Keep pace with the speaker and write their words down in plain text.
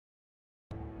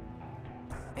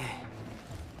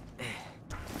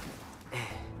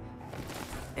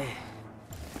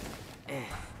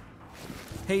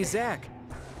Hey, Zach.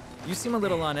 You seem a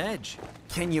little on edge.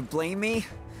 Can you blame me?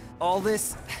 All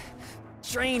this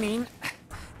training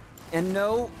and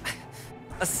no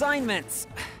assignments.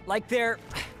 Like they're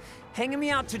hanging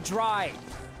me out to dry.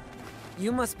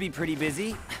 You must be pretty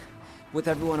busy with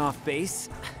everyone off base.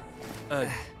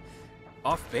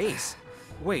 Off base?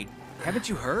 Wait, haven't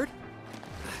you heard?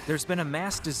 There's been a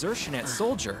mass desertion at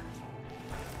Soldier.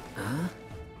 Huh?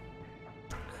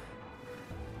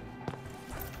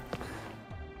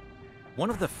 One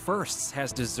of the firsts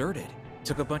has deserted.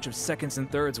 Took a bunch of seconds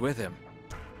and thirds with him.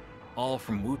 All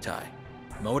from WUTAI.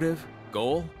 Motive,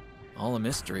 goal, all a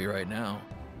mystery right now.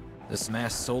 This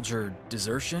mass soldier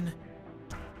desertion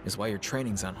is why your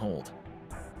training's on hold.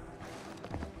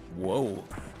 Whoa,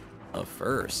 a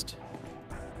first.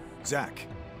 Zach,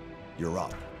 you're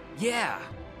up. Yeah,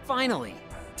 finally.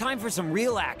 Time for some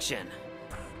real action.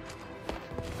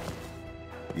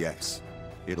 Yes,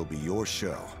 it'll be your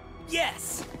show.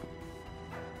 Yes!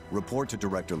 Report to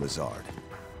Director Lazard.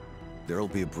 There'll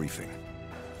be a briefing.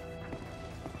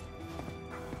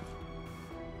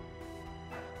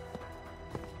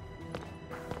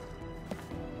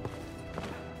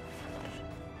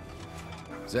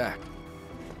 Zach,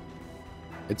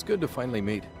 it's good to finally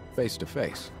meet face to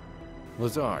face.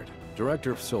 Lazard,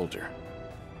 Director of Soldier.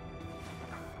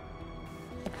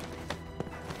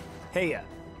 Heya.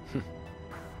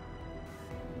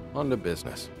 On to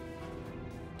business.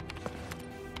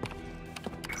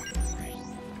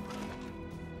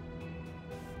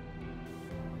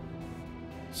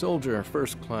 Soldier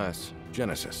First Class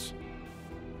Genesis.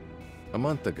 A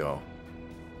month ago,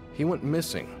 he went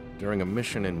missing during a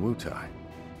mission in WUTAI.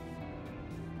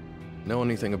 Know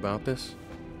anything about this?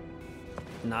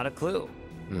 Not a clue.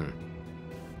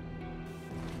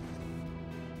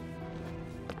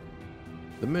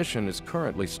 The mission is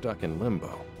currently stuck in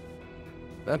limbo.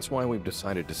 That's why we've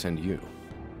decided to send you.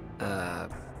 To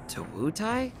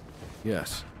WUTAI?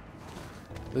 Yes.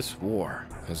 This war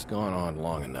has gone on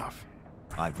long enough.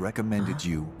 I've recommended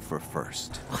you for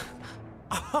first.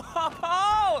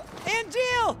 Oh,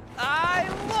 Angeal! I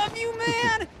love you,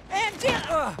 man!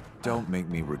 Angeal! Don't make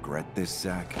me regret this,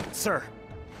 Zach. Sir.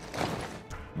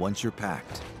 Once you're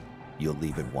packed, you'll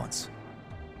leave at once.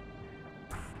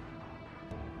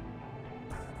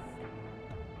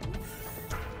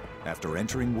 After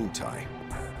entering WUTAI,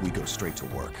 we go straight to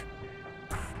work.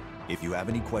 If you have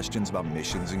any questions about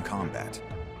missions and combat,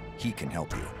 he can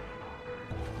help you.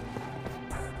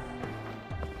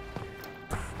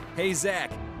 Hey, Zach.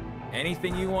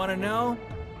 Anything you want to know?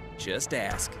 Just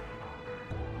ask.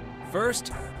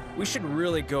 First, we should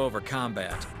really go over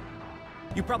combat.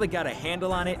 You probably got a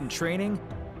handle on it in training,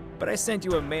 but I sent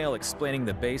you a mail explaining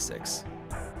the basics.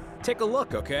 Take a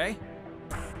look, okay?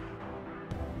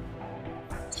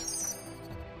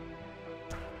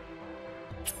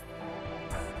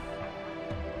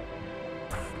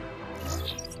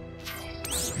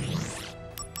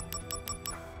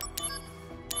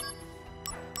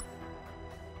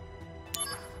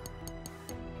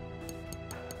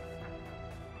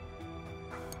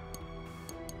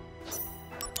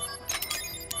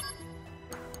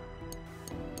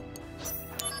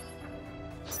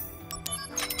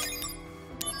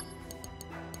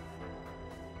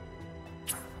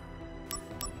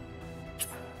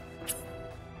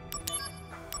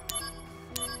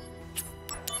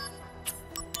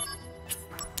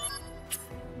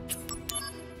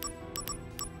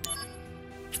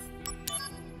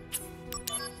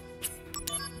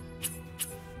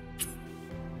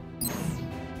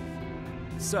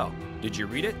 So, did you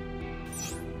read it?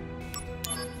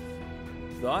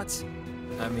 Thoughts?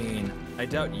 I mean, I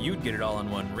doubt you'd get it all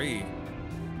in one read.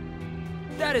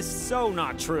 That is so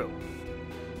not true.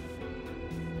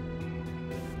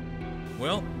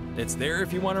 Well, it's there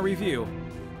if you want to review.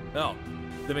 Oh,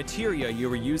 the materia you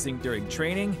were using during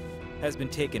training has been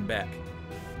taken back.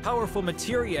 Powerful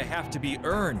materia have to be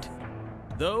earned.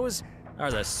 Those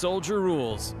are the soldier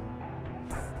rules.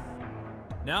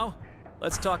 Now,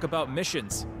 let's talk about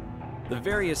missions. The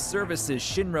various services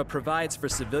Shinra provides for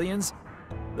civilians,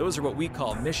 those are what we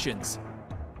call missions.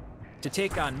 To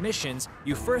take on missions,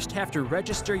 you first have to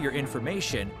register your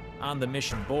information on the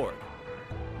mission board.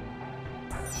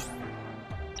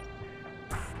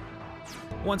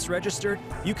 Once registered,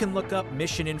 you can look up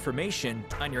mission information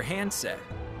on your handset.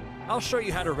 I'll show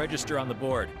you how to register on the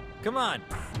board. Come on.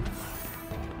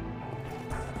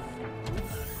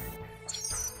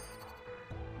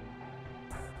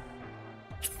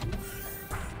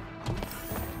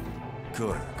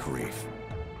 Good grief.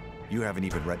 You haven't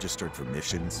even registered for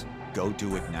missions? Go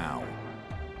do it now.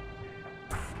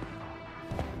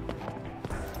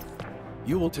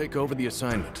 You will take over the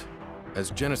assignment.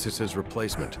 as Genesis's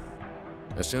replacement.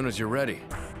 As soon as you're ready,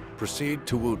 proceed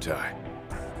to WUTAI.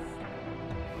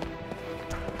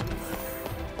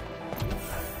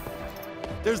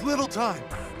 There's little time.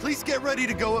 Please get ready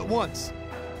to go at once.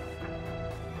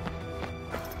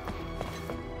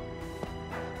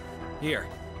 Here.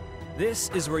 This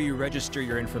is where you register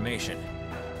your information.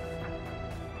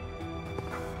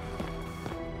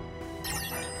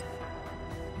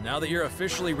 Now that you're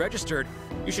officially registered,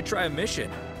 you should try a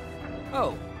mission.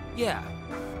 Oh, yeah.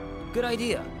 Good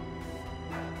idea.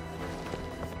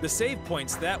 The save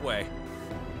point's that way.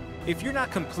 If you're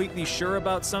not completely sure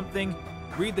about something,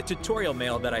 read the tutorial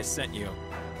mail that I sent you.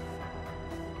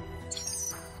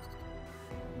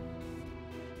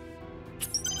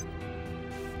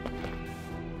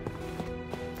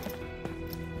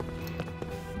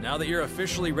 Now that you're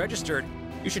officially registered,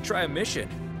 you should try a mission.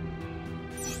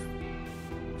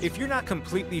 If you're not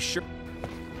completely sure...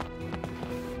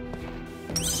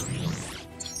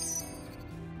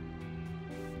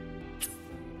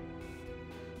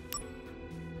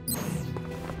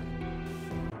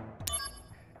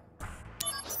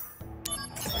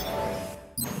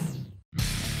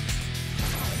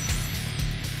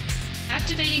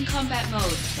 Activating combat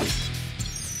mode.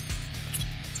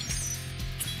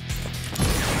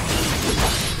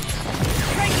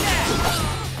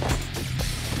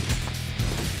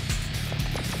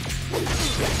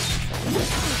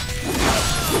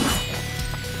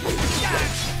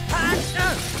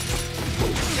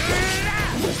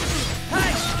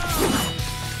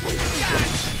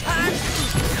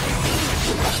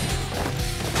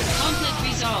 Conflict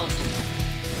resolved.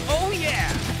 Oh,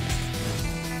 yeah!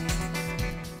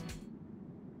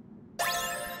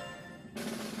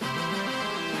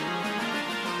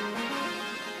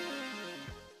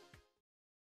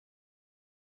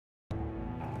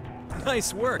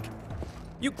 Nice work.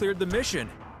 You cleared the mission.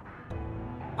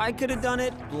 I could have done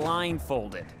it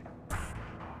blindfolded.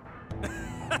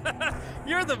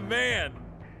 You're the man.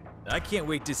 I can't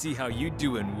wait to see how you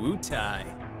do in WUTAI.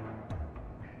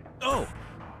 Oh,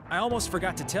 I almost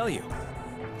forgot to tell you.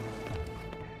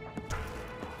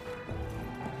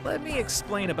 Let me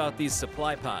explain about these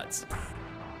supply pods.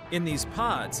 In these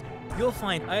pods, you'll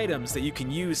find items that you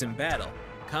can use in battle.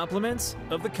 Compliments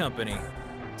of the company.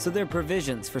 So they're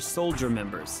provisions for soldier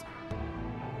members.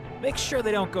 Make sure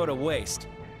they don't go to waste.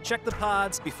 Check the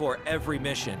pods before every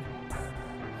mission.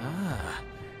 Ah,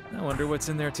 I wonder what's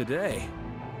in there today.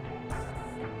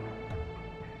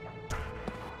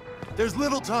 There's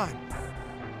little time.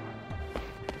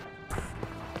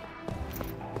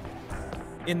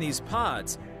 In these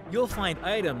pods, you'll find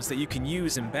items that you can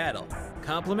use in battle.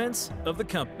 Compliments of the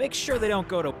company. Make sure they don't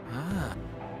go to... Ah.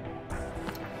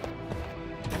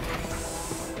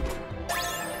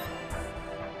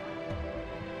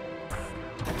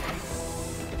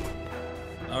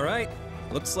 All right,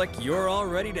 looks like you're all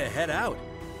ready to head out.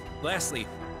 Lastly,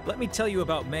 let me tell you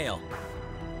about mail.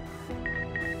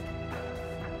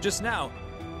 Just now,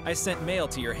 I sent mail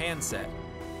to your handset.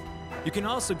 You can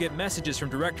also get messages from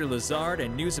Director Lazard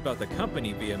and news about the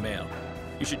company via mail.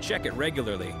 You should check it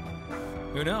regularly.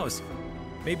 Who knows?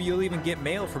 Maybe you'll even get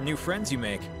mail from new friends you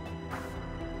make.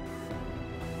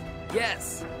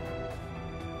 Yes!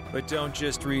 But don't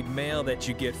just read mail that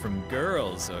you get from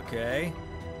girls, okay?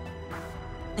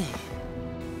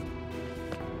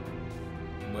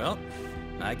 Well,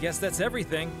 I guess that's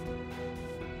everything.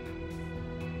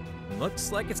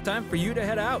 Looks like it's time for you to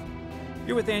head out.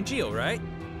 You're with Angeal, right?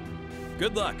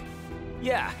 Good luck.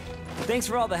 Yeah, thanks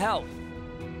for all the help.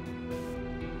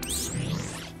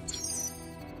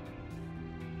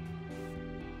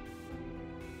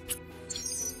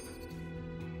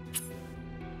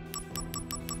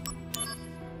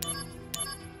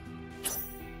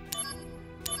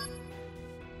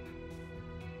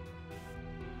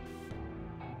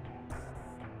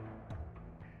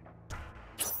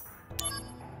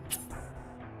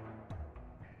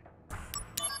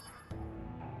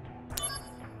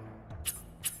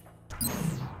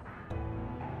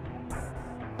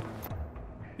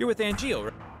 You're with Angeal,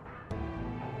 right?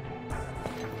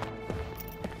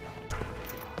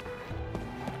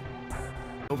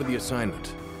 Over the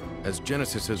assignment, as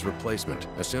Genesis's replacement.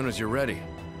 As soon as you're ready,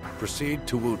 proceed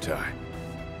to WUTAI.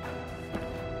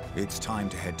 It's time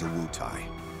to head to WUTAI.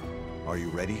 Are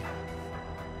you ready?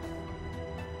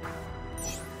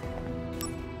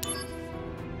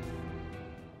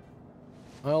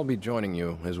 I'll be joining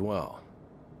you as well.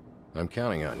 I'm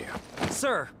counting on you.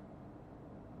 Sir!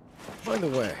 By the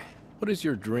way, what is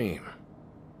your dream?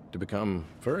 To become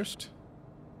first?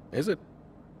 Is it?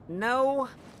 No.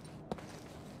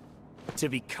 To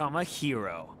become a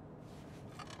hero.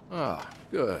 Ah,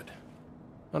 good.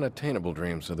 Unattainable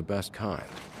dreams are the best kind.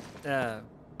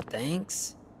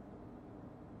 Thanks?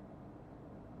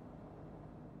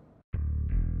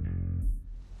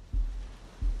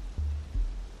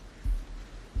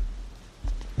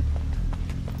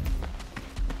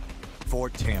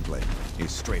 Fort Tamblin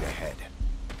is straight ahead.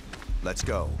 Let's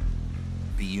go.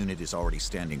 B unit is already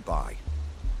standing by.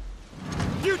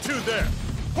 You two there!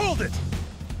 Hold it!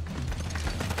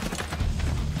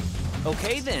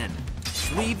 Okay then.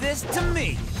 Leave this to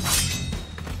me.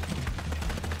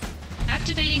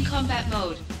 Activating combat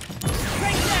mode.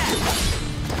 Take that!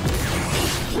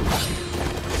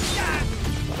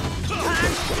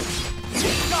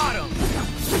 Got him!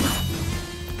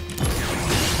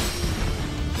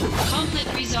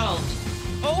 Conflict resolved.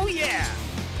 Oh yeah!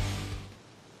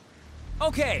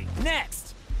 Okay,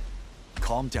 next.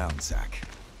 Calm down, Zach.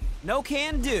 No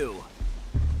can do.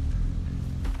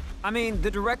 I mean,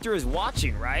 the director is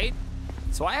watching, right?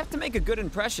 So I have to make a good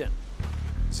impression.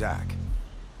 Zach.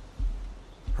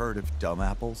 Heard of dumb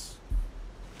apples?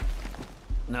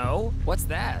 No? What's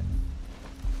that?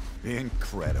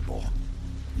 Incredible.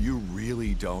 You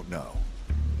really don't know.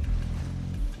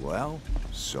 Well,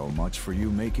 so much for you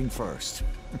making first.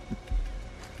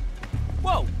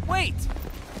 Whoa, wait!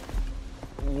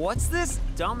 What's this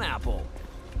dumb apple?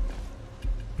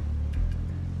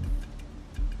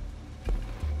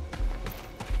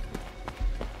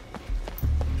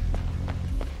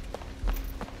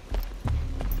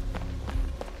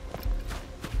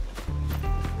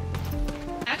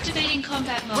 Activating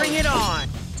combat mode. Bring it on!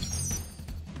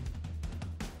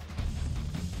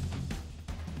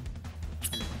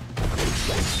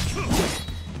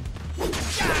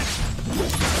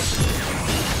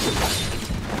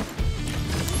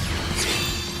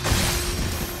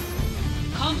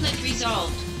 Conflict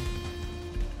resolved.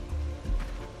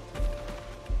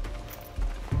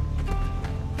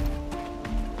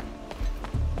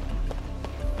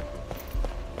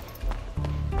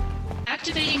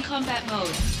 Activating combat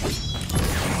mode.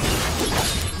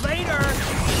 Later!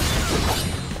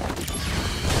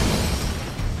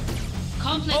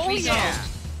 Conflict Oh resolved. yeah!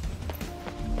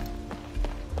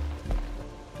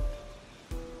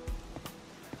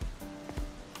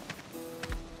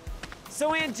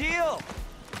 So Angeal,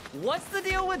 what's the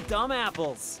deal with dumb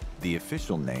apples? The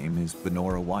official name is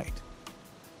Benora White.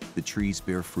 The trees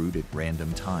bear fruit at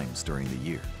random times during the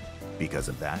year. Because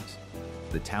of that,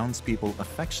 the townspeople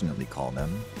affectionately call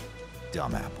them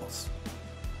dumb apples.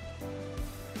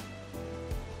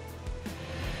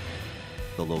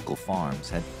 The local farms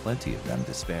had plenty of them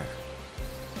to spare.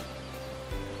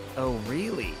 Oh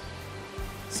really?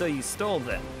 So you stole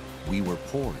them? We were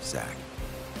poor, Zach.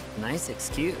 Nice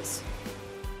excuse.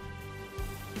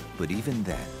 But even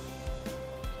then,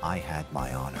 I had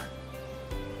my honor.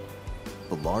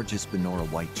 The largest Benora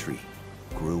White tree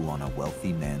grew on a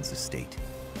wealthy man's estate.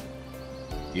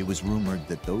 It was rumored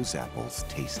that those apples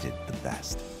tasted the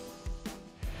best.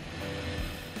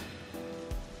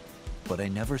 But I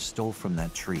never stole from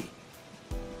that tree,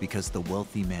 because the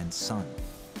wealthy man's son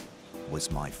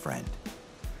was my friend.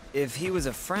 If he was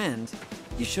a friend,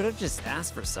 you should have just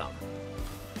asked for some.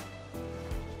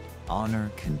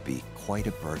 Honor can be quite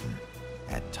a burden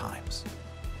at times.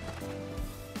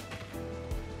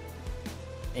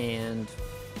 And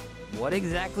what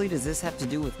exactly does this have to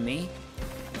do with me?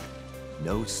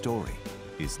 No story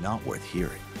is not worth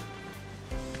hearing.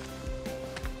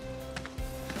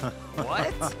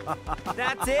 What?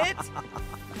 That's it?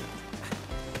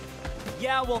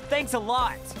 Yeah, well, thanks a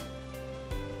lot.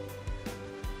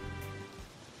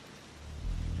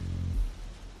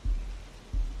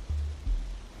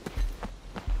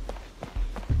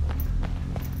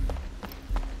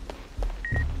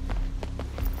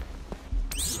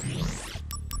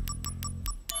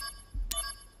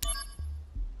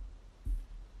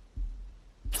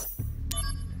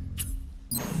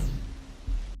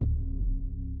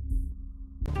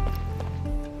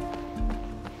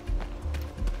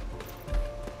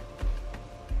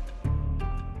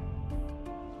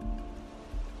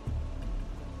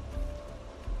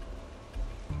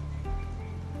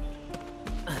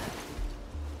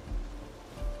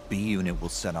 B unit will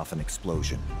set off an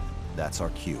explosion. That's our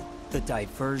cue. The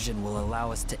diversion will allow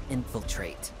us to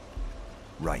infiltrate.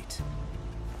 Right.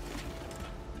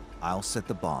 I'll set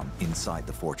the bomb inside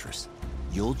the fortress.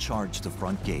 You'll charge the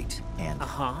front gate and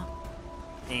Uh-huh.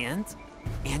 And?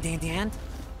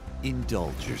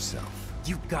 indulge yourself.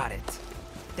 You got it.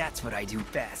 That's what I do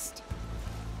best.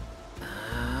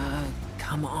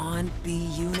 Come on, B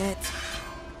unit.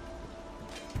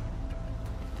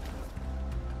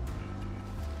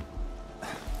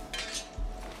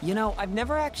 You know, I've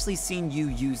never actually seen you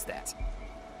use that.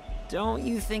 Don't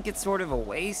you think it's sort of a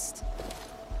waste?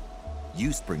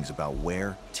 Use brings about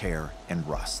wear, tear, and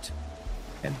rust.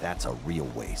 And that's a real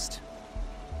waste.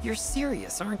 You're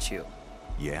serious, aren't you?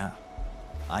 Yeah,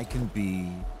 I can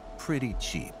be pretty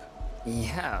cheap.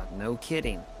 Yeah, no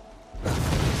kidding.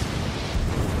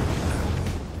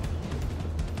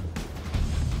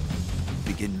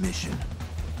 Begin mission.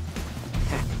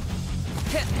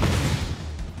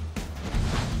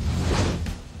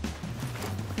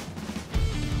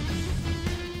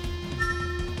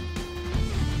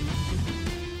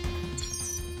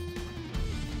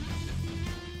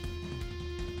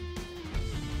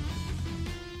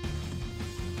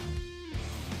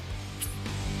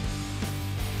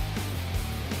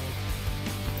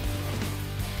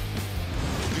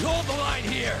 We hold the line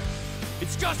here.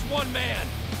 It's just one man.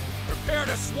 Prepare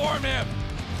to swarm him.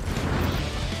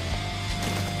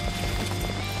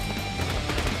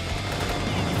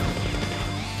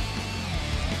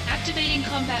 Activating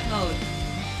combat mode.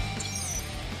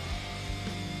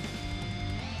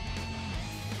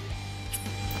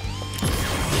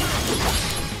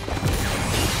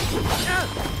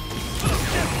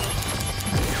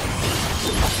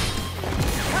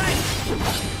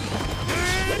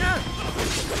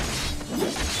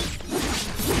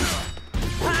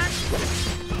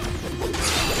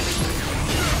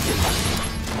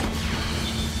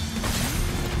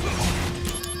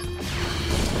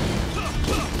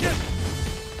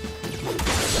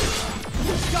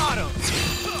 Got him.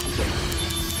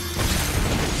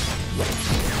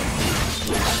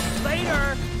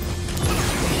 Later!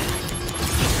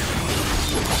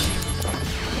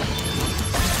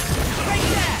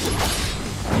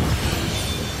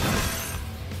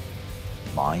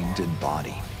 Mind and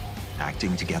body,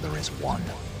 acting together as one.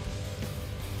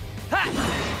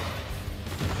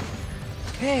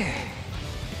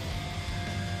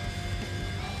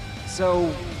 So,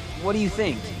 what do you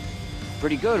think?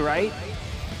 Pretty good, right?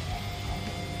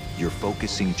 You're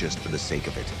focusing just for the sake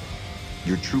of it.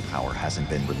 Your true power hasn't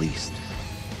been released.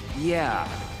 Yeah,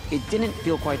 it didn't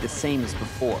feel quite the same as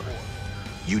before.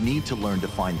 You need to learn to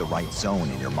find the right zone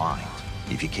in your mind.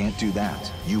 If you can't do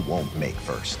that, you won't make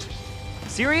first.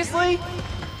 Seriously?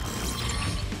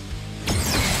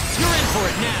 You're in for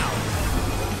it now!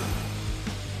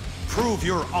 Prove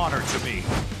your honor to me.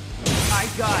 I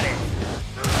got it!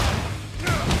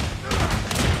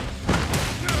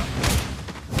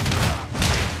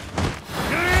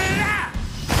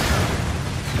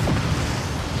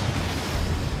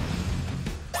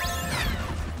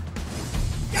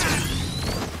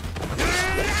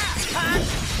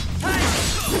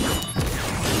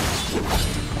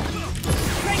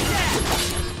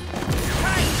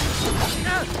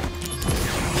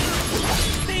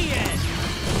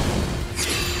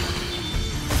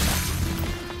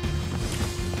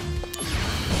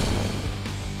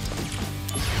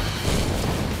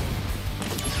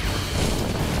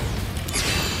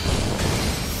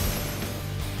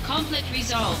 Conflict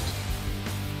resolved.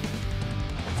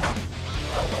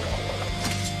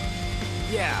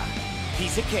 Yeah,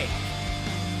 piece of cake.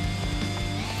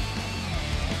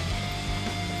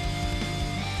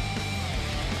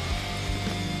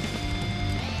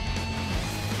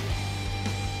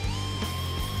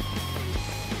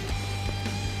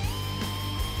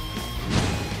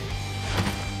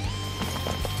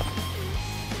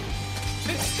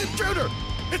 It's intruder!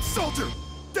 It's soldier!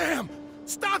 Damn!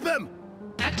 Stop him!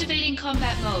 Activating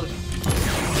combat mode. Take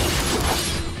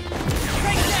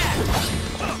that!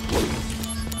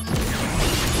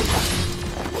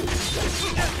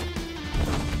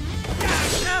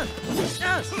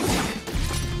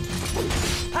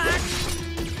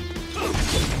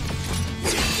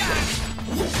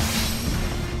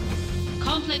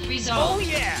 Conflict Oh resolved.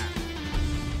 yeah!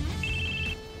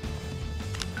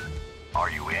 Are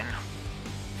you in?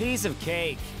 Piece of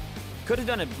cake. Could have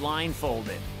done it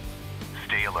blindfolded.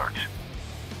 Stay alert.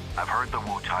 I've heard the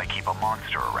WUTAI keep a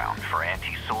monster around for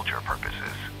anti-soldier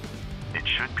purposes. It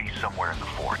should be somewhere in the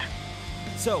fort.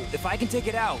 So, if I can take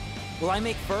it out, will I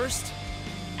make first?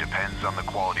 Depends on the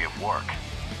quality of work.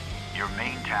 Your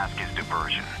main task is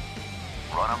diversion.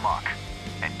 Run amok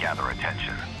and gather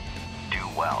attention. Do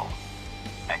well,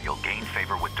 and you'll gain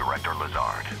favor with Director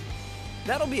Lazard.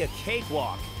 That'll be a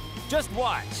cakewalk. Just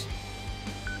watch.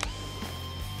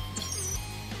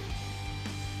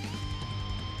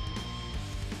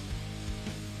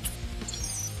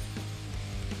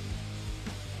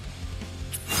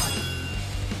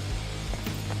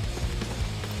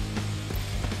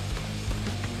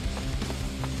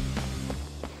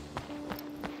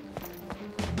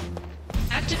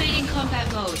 Activating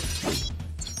combat mode.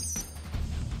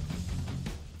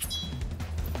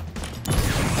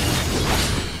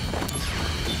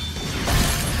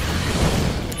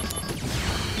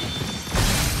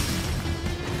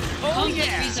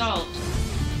 Conflict resolved.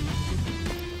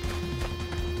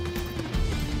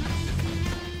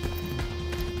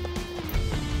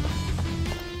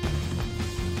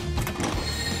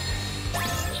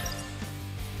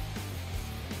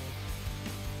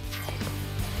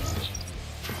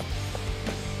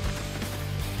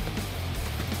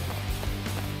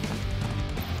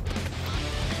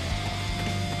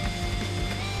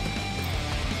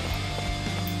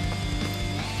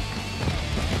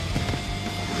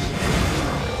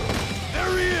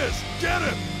 There he is! Get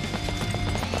him!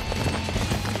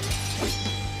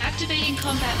 Activating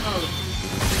combat mode.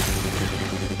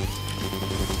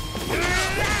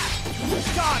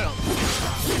 Got him!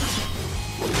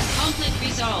 Conflict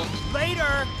resolved.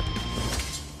 Later!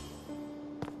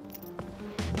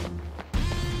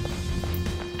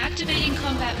 Activating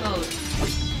combat mode.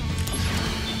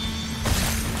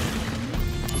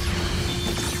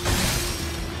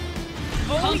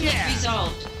 Oh Conflict yeah!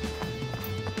 resolved.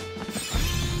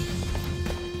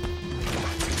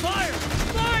 Fire!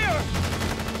 Fire!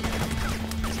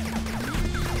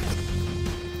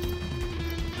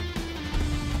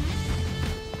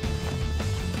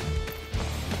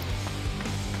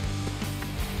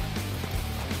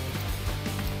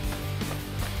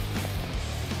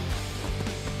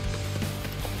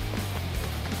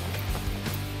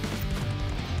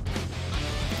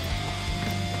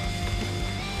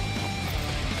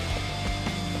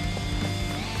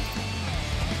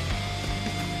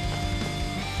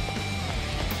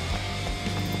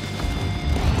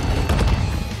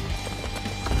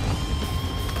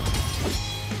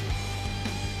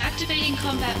 Activating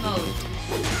combat mode.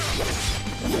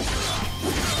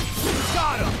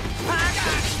 Got him!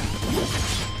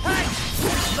 Hey!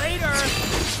 Later!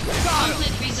 Got him!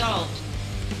 Conflict resolved.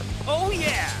 Oh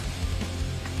yeah!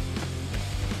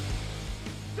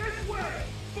 This way!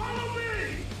 Follow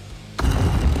me!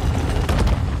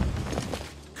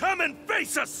 Come and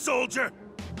face us, soldier!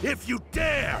 If you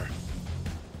dare!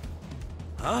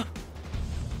 Huh?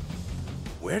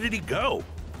 Where did he go?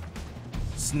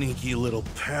 Sneaky little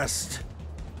pest.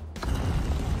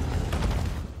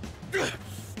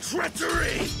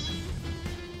 Treachery!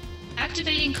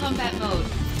 Activating combat mode.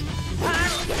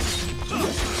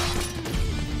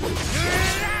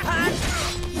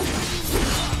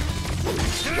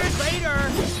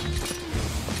 Later!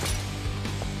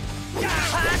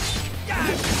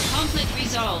 Conflict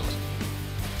resolved.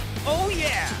 Oh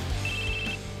yeah!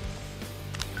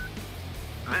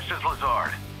 This is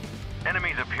Lazard.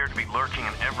 Enemies appear to be lurking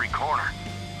in every corner.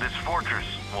 This fortress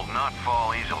will not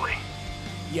fall easily.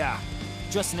 Yeah.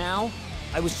 Just now,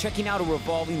 I was checking out a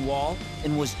revolving wall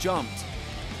and was jumped.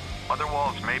 Other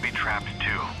walls may be trapped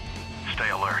too. Stay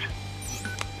alert.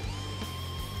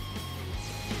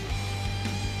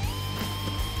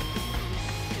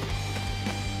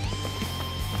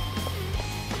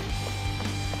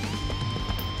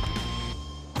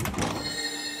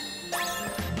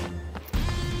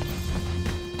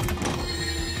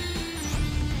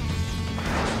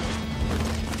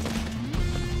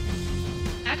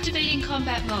 Activating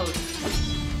combat mode.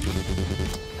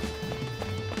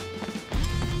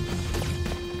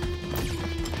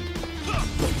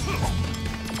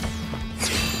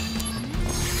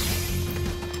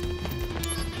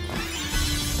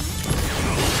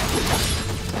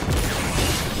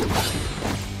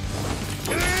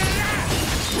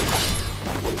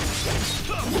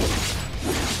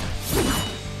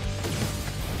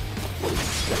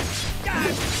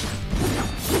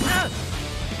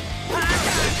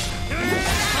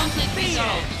 Conflict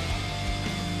resolved.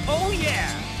 Oh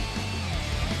yeah!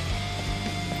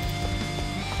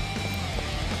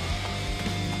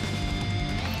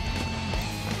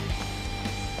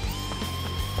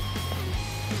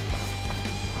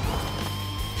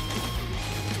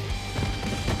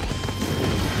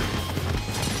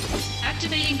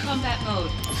 Activating combat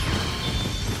mode.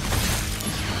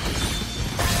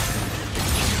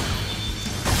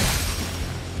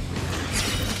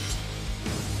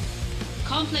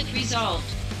 Conflict resolved.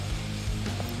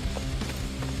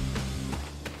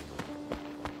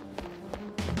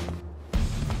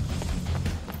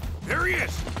 There he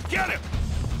is! Get him!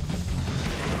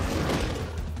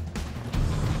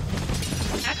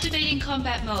 Activating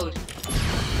combat mode.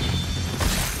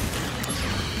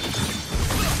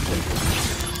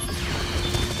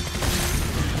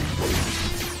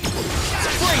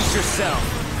 Brace yourself!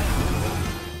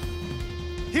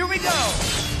 Here we go!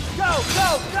 Go,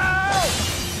 go, go!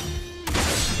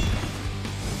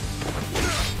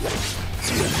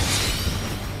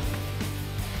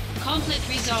 Conflict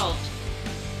resolved.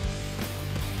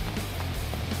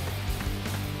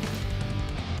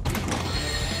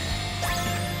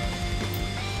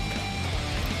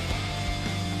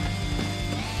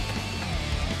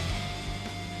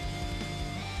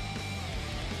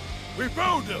 We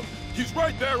found him! He's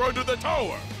right there under the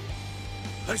tower!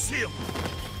 I see him!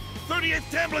 38th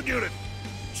Tamblin unit!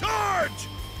 Charge!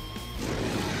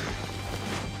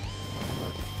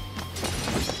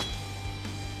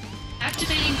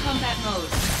 Activating combat mode.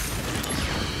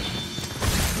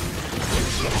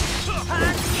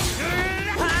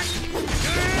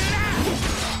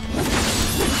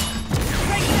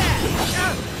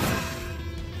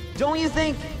 Don't you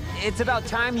think it's about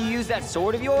time you use that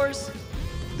sword of yours?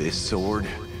 This sword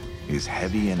is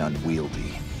heavy and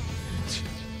unwieldy.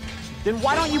 Then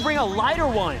why don't you bring a lighter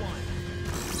one?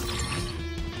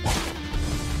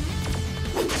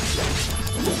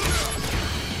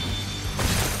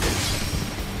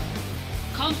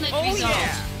 Conflict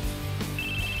resolved.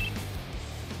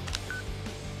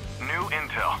 New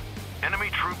intel. Enemy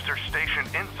troops are stationed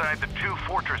inside the 2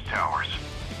 fortress towers.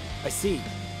 I see.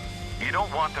 You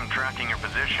don't want them tracking your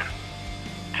position.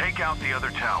 Take out the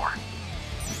other tower.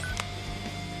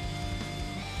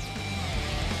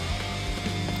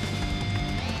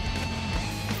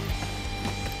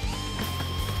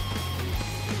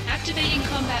 Activating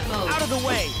combat mode. Out of the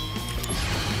way!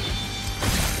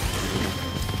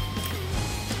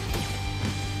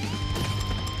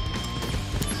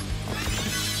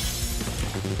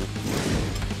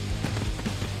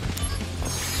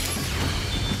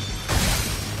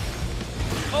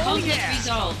 Conflict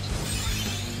resolved.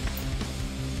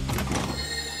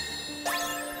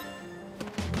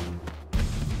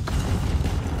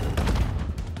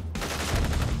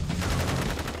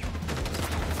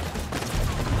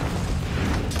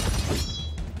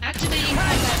 Activating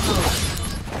combat mode.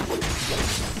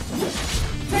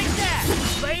 Take that!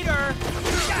 Later!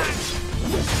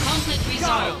 Conflict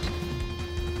resolved.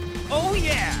 Oh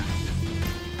yeah!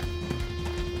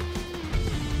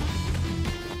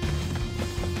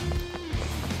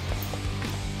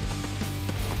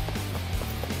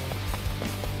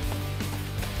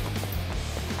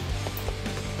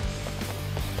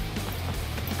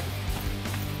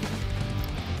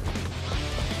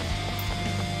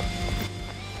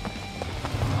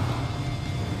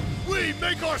 We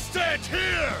make our stand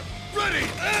here! Ready,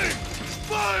 aim,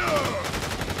 fire!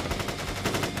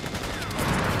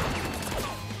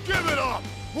 Give it up!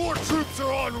 More troops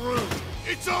are en route!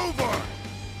 It's over!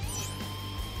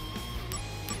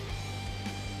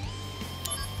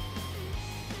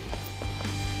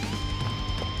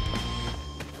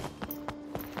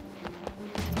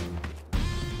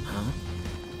 Huh?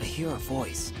 I hear a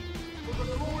voice. For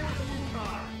the glory of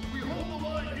WUTAI, we hold the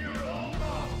line here at all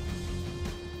costs!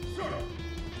 Sir!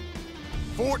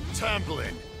 Fort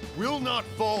Tamblin will not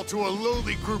fall to a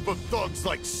lowly group of thugs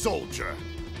like Soldier.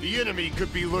 The enemy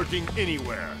could be lurking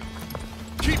anywhere.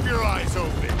 Keep your eyes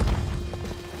open!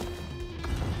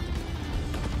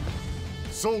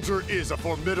 Soldier is a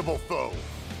formidable foe.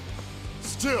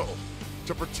 Still,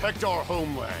 to protect our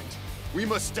homeland, we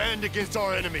must stand against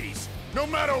our enemies, no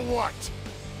matter what!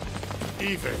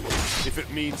 Even if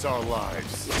it means our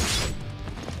lives.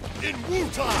 In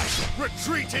WUTAI,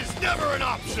 retreat is never an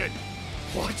option!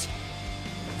 What?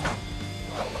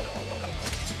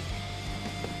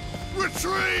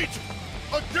 Retreat!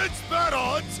 Against bad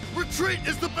odds, retreat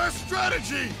is the best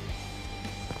strategy!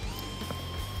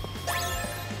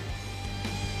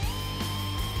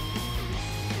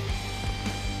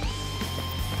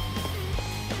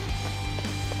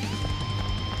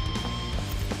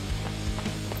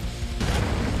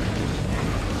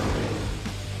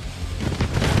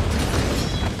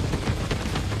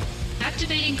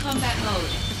 Activating combat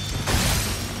mode.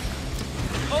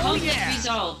 Conflict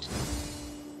resolved.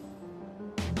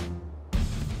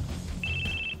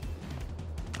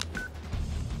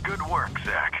 Good work,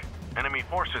 Zach. Enemy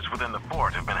forces within the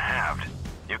fort have been halved.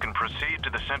 You can proceed to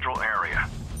the central area.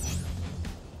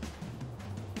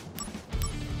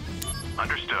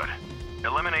 Understood.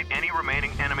 Eliminate any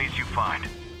remaining enemies you find.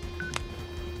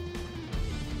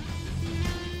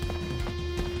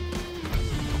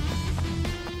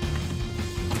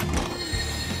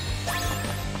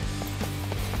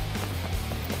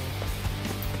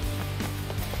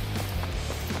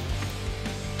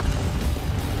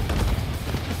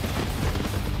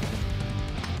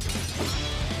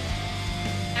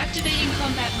 Activating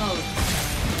combat mode.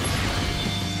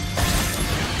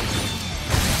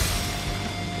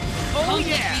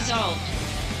 Conflict resolved.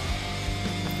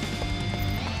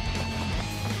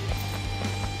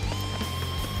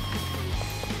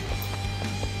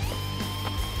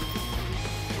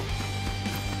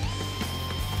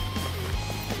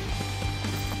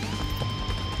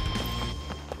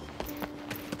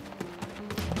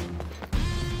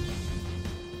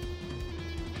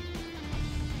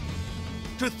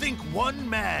 To think one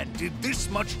man did this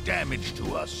much damage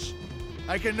to us.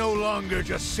 I can no longer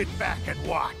just sit back and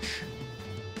watch.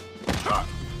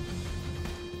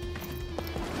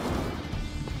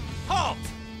 Halt!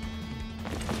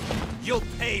 You'll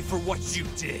pay for what you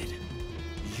did.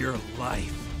 Your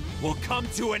life will come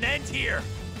to an end here.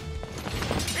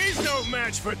 He's no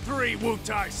match for 3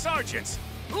 WUTAI sergeants.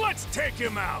 Let's take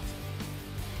him out.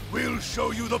 We'll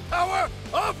show you the power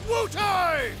of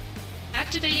WUTAI!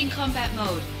 Activating combat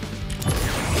mode.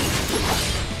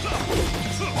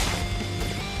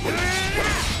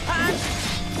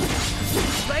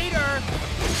 Later!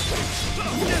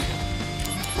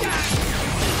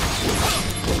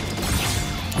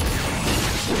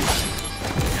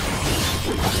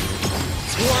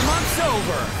 Warm-up's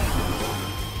over!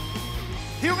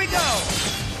 Here we go!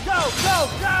 Go, go,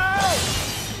 go!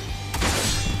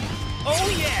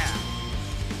 Oh yeah!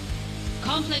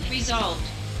 Conflict resolved.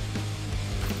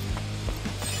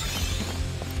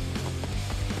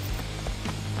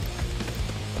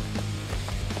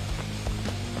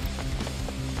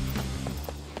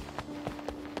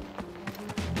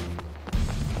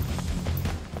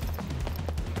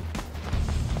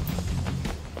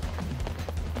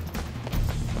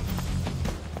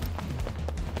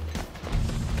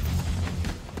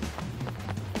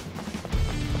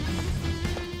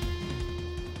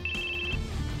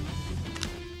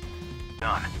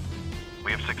 Done.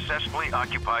 We have successfully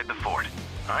occupied the fort.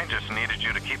 I just needed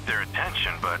you to keep their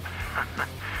attention, but...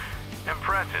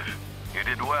 impressive. You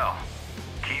did well.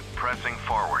 Keep pressing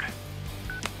forward.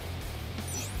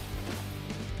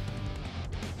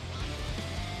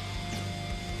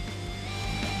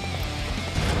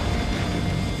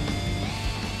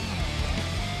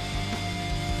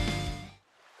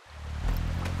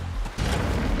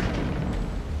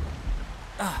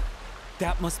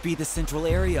 That must be the central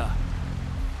area.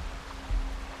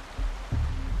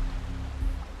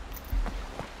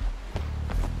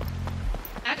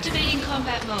 Activating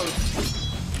combat mode.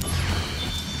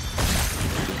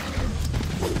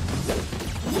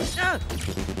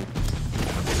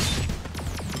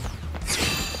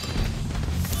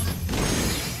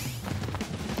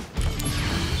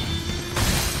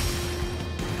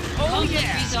 Conflict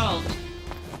resolved.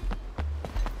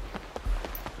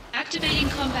 Activating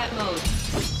combat mode.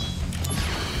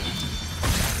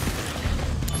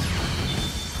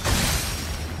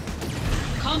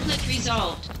 Conflict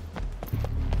resolved.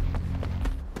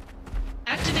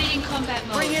 Activating combat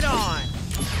mode. Bring it on!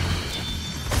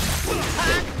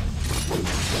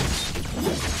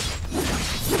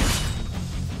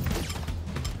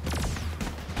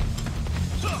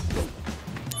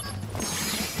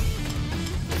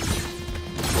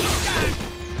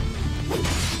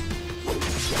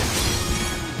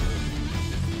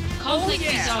 Conflict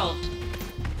resolved.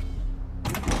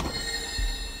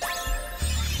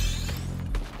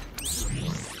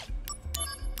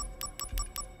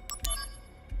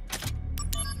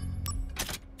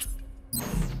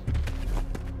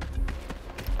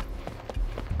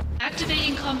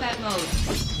 Activating combat mode.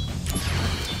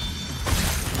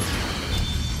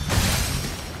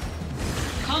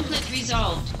 Conflict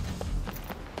resolved.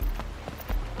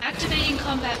 Activating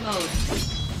combat mode.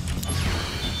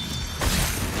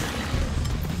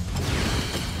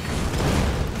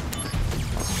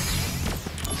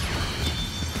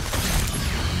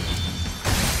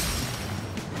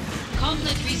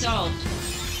 Conflict resolved.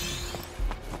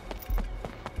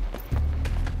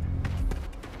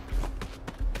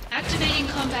 Activating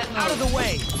combat mode. Out of the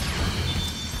way!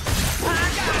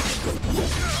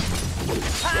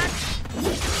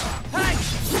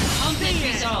 Conflict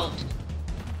resolved.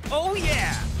 Oh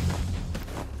yeah!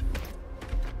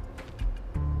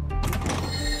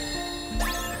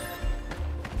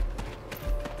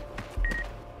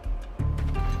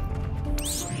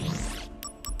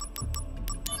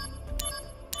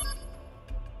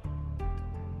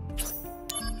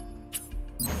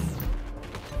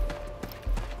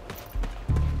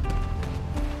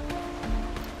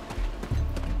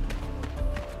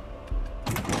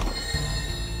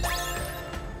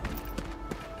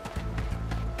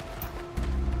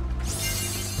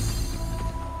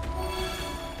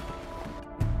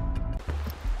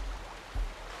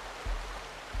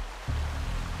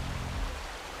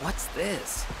 What's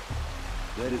this?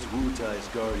 That is WUTAI's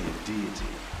guardian deity,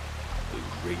 the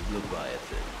Great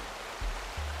Leviathan.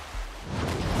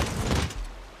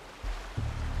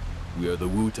 We are the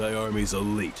WUTAI Army's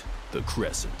elite, the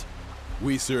Crescent.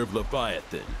 We serve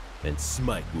Leviathan and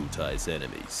smite WUTAI's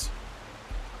enemies.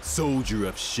 Soldier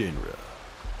of Shinra,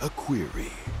 a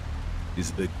query.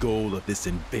 Is the goal of this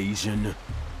invasion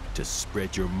to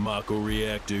spread your Mako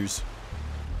reactors?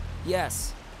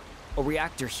 Yes, a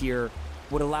reactor here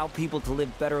would allow people to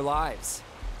live better lives.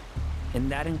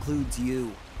 And that includes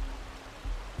you.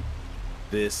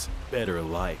 This better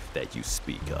life that you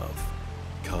speak of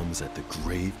comes at the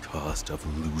grave cost of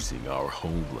losing our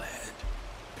homeland.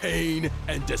 Pain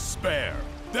and despair,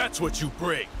 that's what you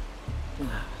bring.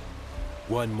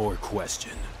 One more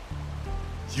question.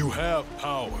 You have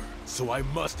power, so I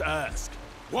must ask,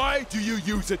 why do you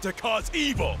use it to cause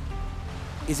evil?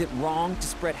 Is it wrong to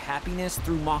spread happiness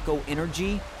through Mako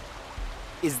energy?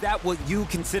 Is that what you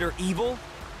consider evil?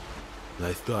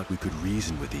 I thought we could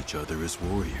reason with each other as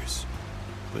warriors,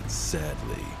 but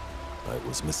sadly, I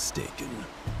was mistaken.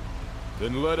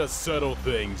 Then let us settle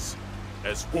things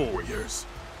as warriors.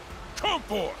 Come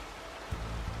forth!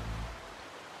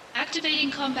 Activating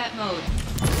combat mode.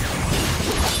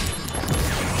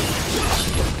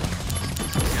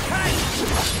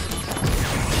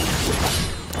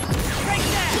 Take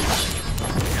that!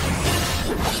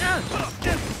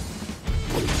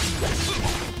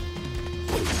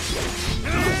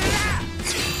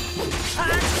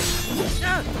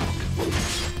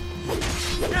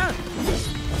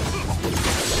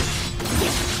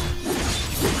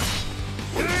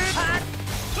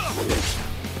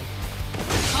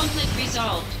 Conflict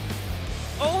resolved.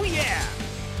 Oh yeah!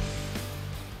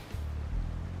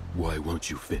 Why won't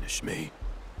you finish me?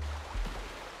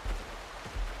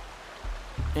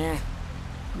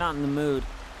 Not in the mood.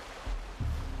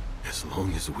 As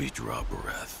long as we draw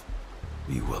breath,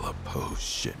 we will oppose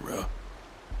Shinra.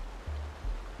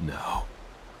 Now,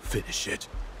 finish it.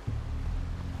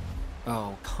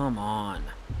 Oh, come on.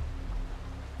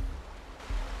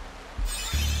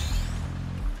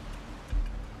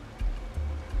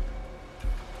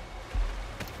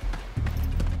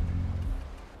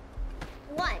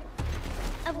 One,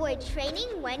 avoid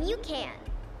training when you can.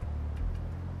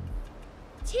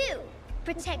 2,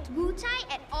 protect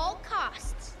WUTAI at all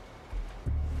costs.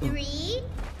 3,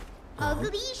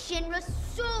 ugly Shinra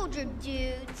soldier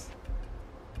dudes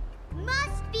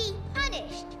must be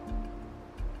punished.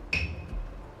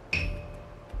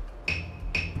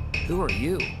 Who are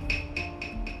you?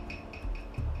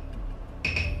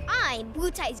 I'm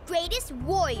WUTAI's greatest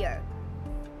warrior.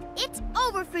 It's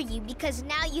over for you because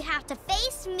now you have to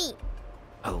face me.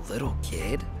 A little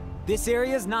kid? This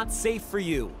area's not safe for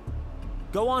you.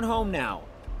 Go on home now.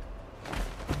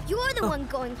 You're the one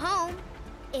going home.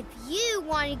 If you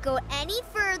want to go any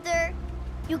further,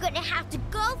 you're gonna have to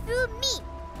go through me.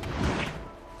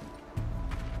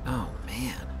 Oh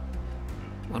man.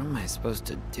 What am I supposed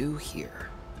to do here?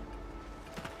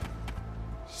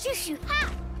 Shushu ha!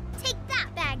 Take that,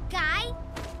 bad guy!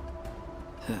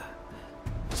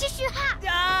 Shushu ha!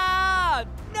 Ah!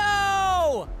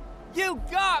 No! You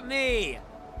got me!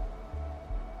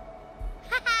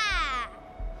 Ha ha!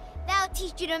 That'll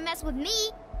teach you to mess with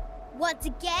me. Once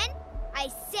again, I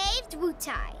saved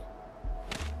WUTAI.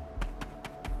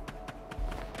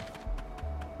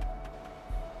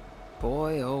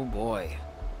 Boy, oh boy.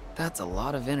 That's a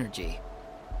lot of energy.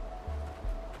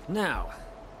 Now,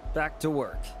 back to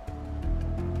work.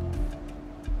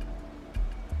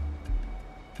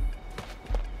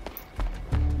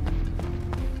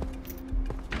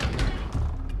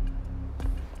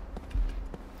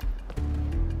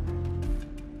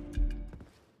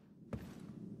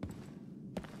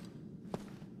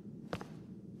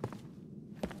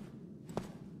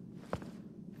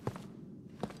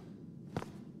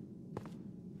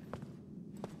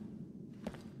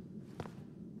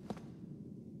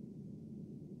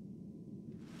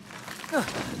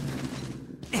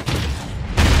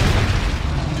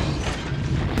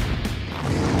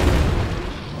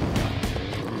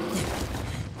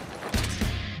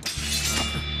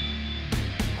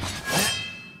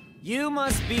 You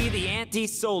must be the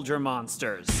anti-soldier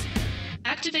monsters.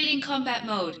 Activating combat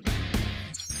mode.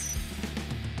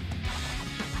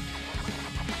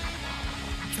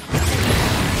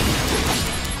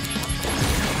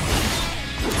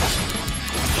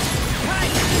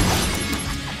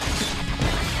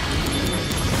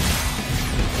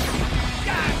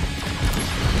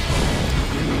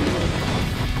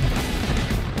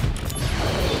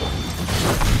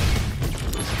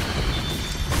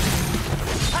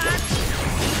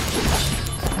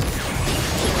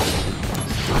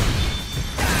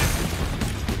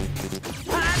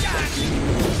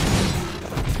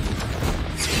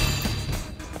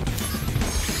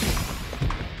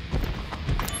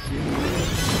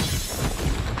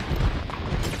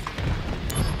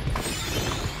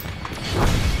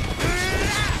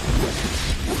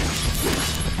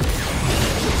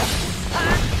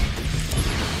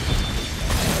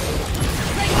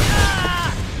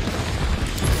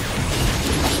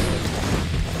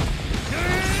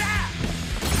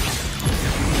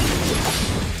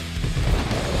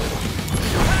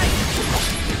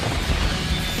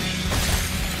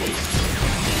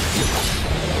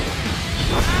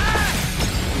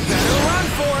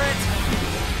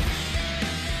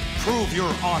 Prove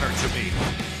your honor to me.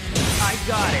 I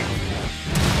got it.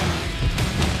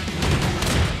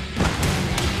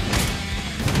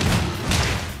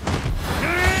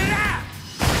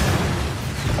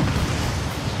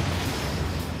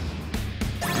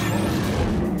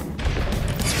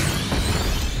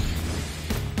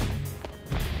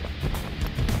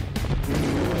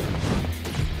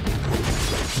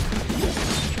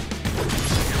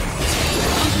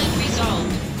 Conflict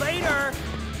resolved. Later!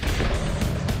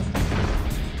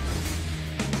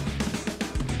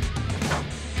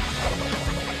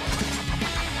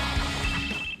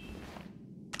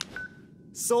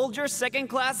 Soldier Second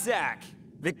Class Zach.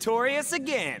 Victorious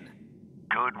again.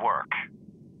 Good work.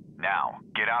 Now,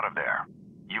 get out of there.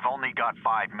 You've only got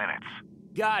 5 minutes.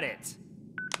 Got it.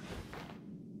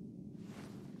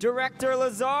 Director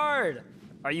Lazard,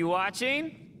 are you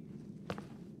watching?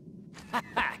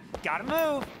 Gotta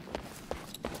move.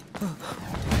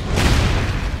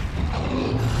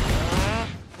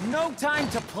 No time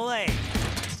to play.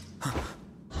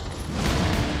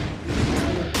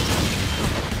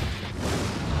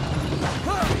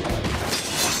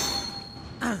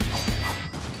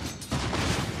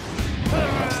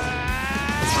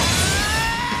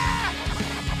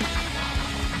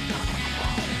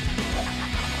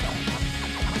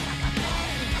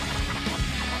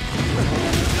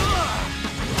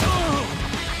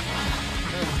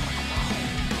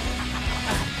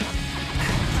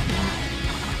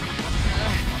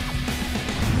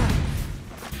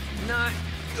 Not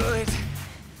good.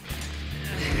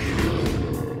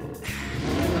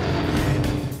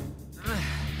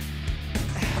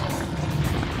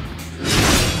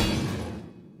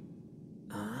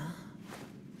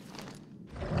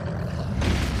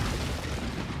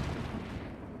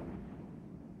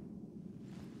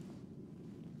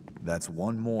 That's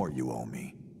one more you owe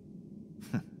me.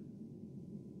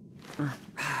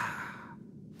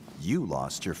 You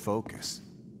lost your focus.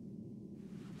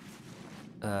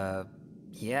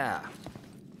 Yeah.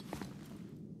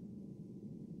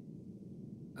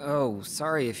 Oh,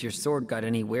 sorry if your sword got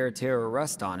any wear, tear, or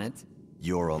rust on it.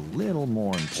 You're a little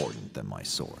more important than my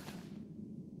sword.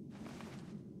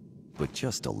 But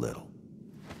just a little.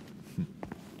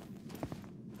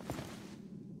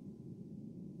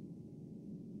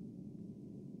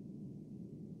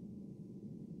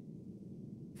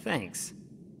 Thanks.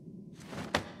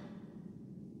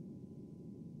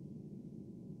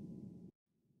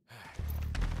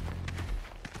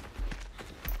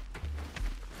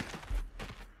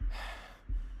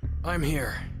 I'm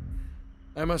here.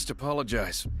 I must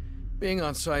apologize. Being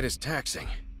on site is taxing.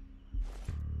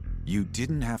 You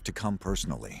didn't have to come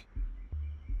personally.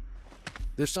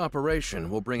 This operation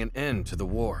will bring an end to the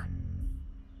war.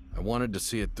 I wanted to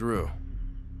see it through.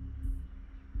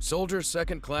 Soldier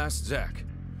Second Class Zach.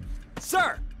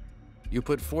 Sir! You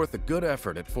put forth a good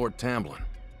effort at Fort Tamblin.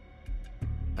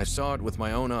 I saw it with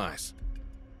my own eyes.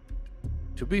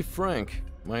 To be frank,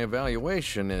 my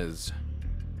evaluation is...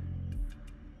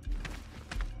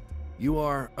 You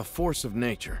are a force of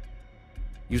nature.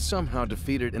 You somehow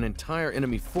defeated an entire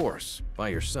enemy force by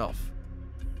yourself.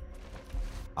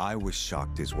 I was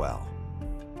shocked as well.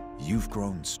 You've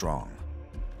grown strong.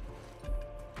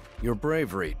 Your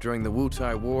bravery during the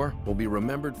WUTAI War will be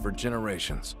remembered for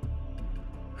generations.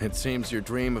 It seems your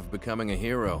dream of becoming a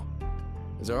hero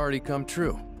has already come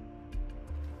true.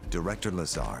 Director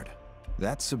Lazard,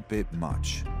 that's a bit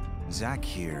much. Zach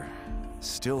here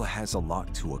still has a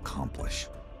lot to accomplish.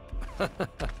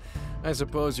 I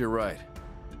suppose you're right.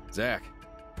 Zach,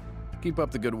 keep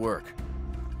up the good work.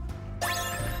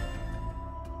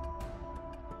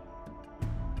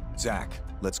 Zach,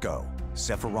 let's go.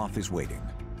 Sephiroth is waiting.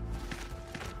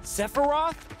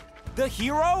 Sephiroth? The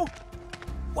hero?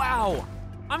 Wow!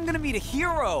 I'm gonna meet a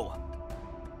hero!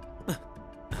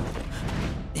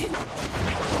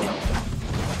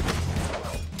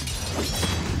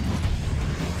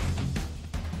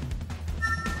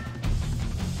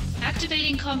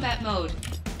 Activating combat mode.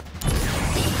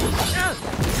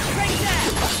 Take that!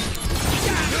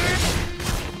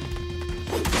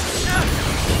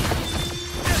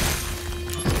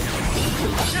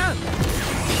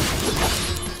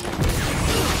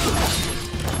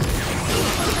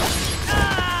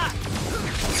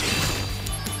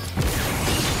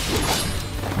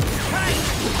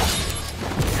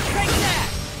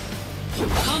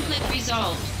 Conflict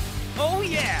resolved. Oh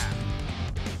yeah!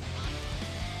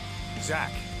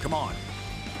 Zach, come on.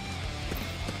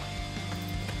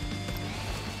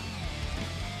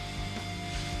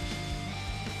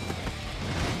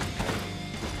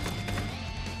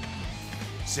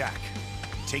 Zach,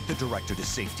 take the director to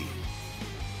safety.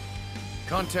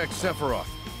 Contact Sephiroth.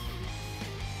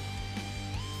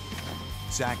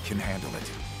 Zack can handle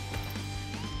it.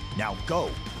 Now go!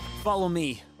 Follow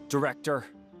me, Director.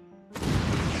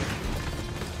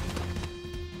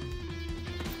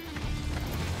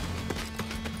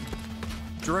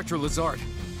 Director Lazard.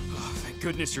 Oh, thank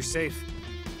goodness you're safe.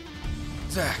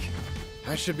 Zack,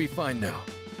 I should be fine now.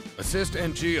 Assist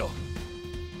Angeal.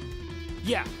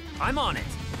 Yeah, I'm on it.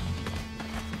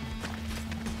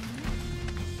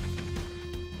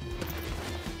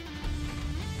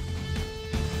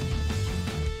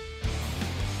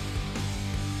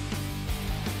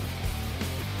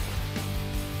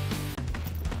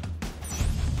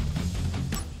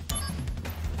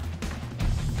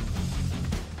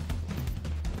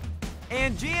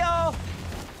 Angeal!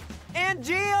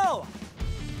 Angeal!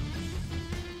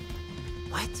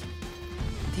 What?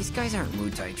 These guys aren't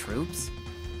WUTAI troops.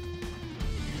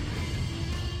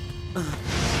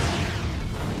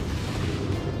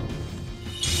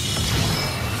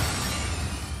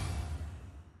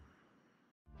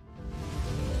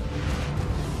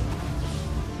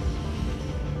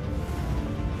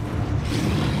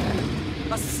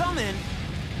 A summon?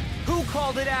 Who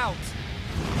called it out?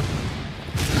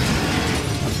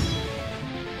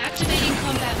 Activating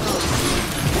combat mode.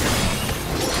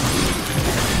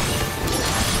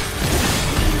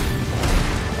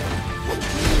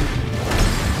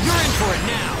 You're in for it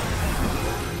now!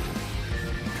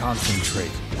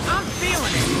 Concentrate. I'm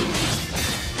feeling it!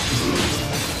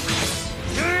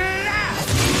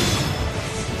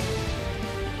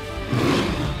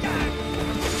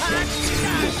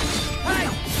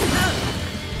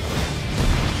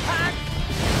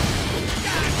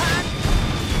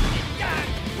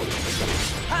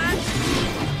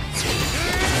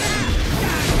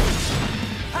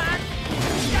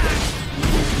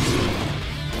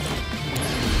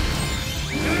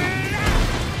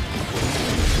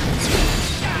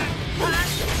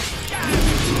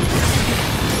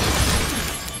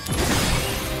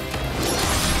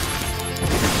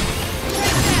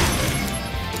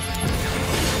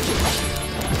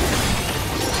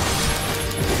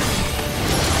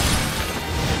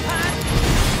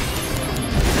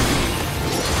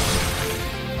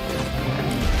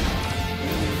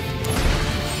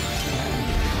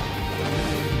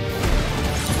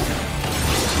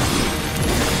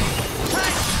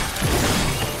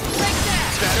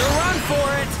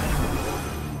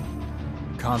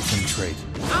 Concentrate.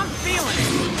 I'm feeling it!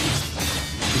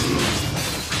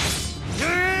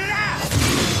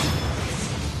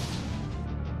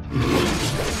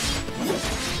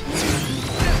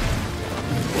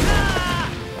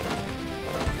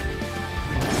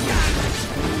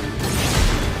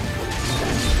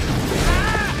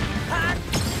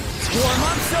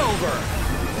 Warm-up's over!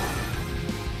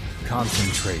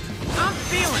 Concentrate. I'm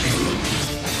feeling it!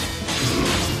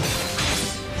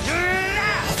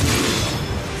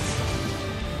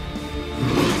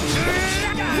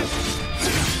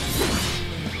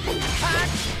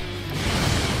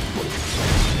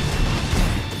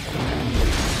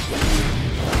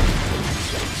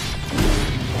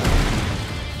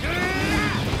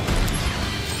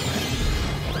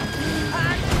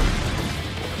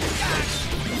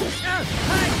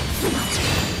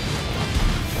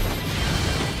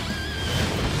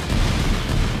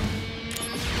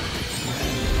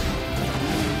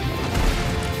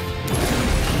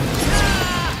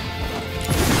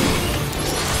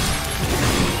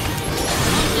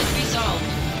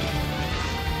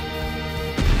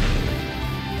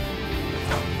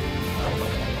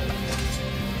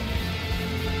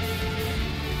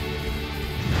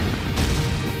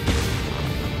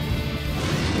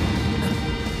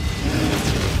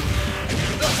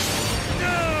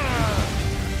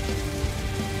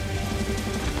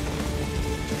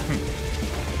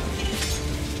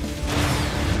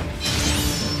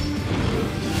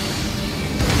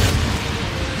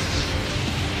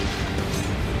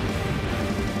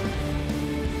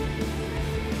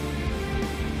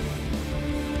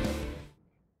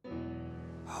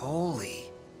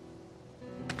 Holy.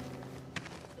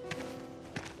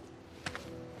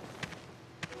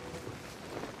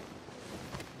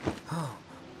 Oh.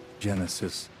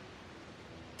 Genesis.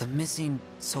 The missing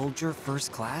soldier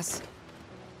first class?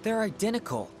 They're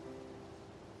identical.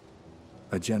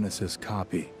 A Genesis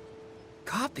copy.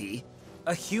 Copy?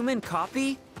 A human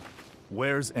copy?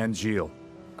 Where's Angeal?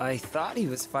 I thought he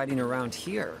was fighting around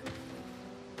here.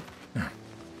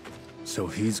 So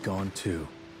he's gone too.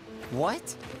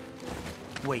 What?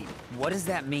 Wait, what does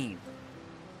that mean?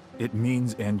 It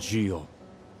means Angeal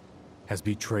has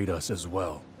betrayed us as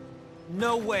well.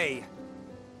 No way!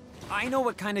 I know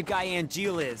what kind of guy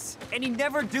Angeal is, and he'd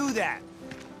never do that!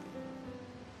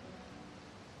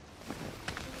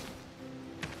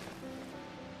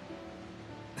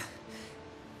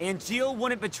 Angeal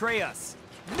wouldn't betray us.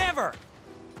 Never!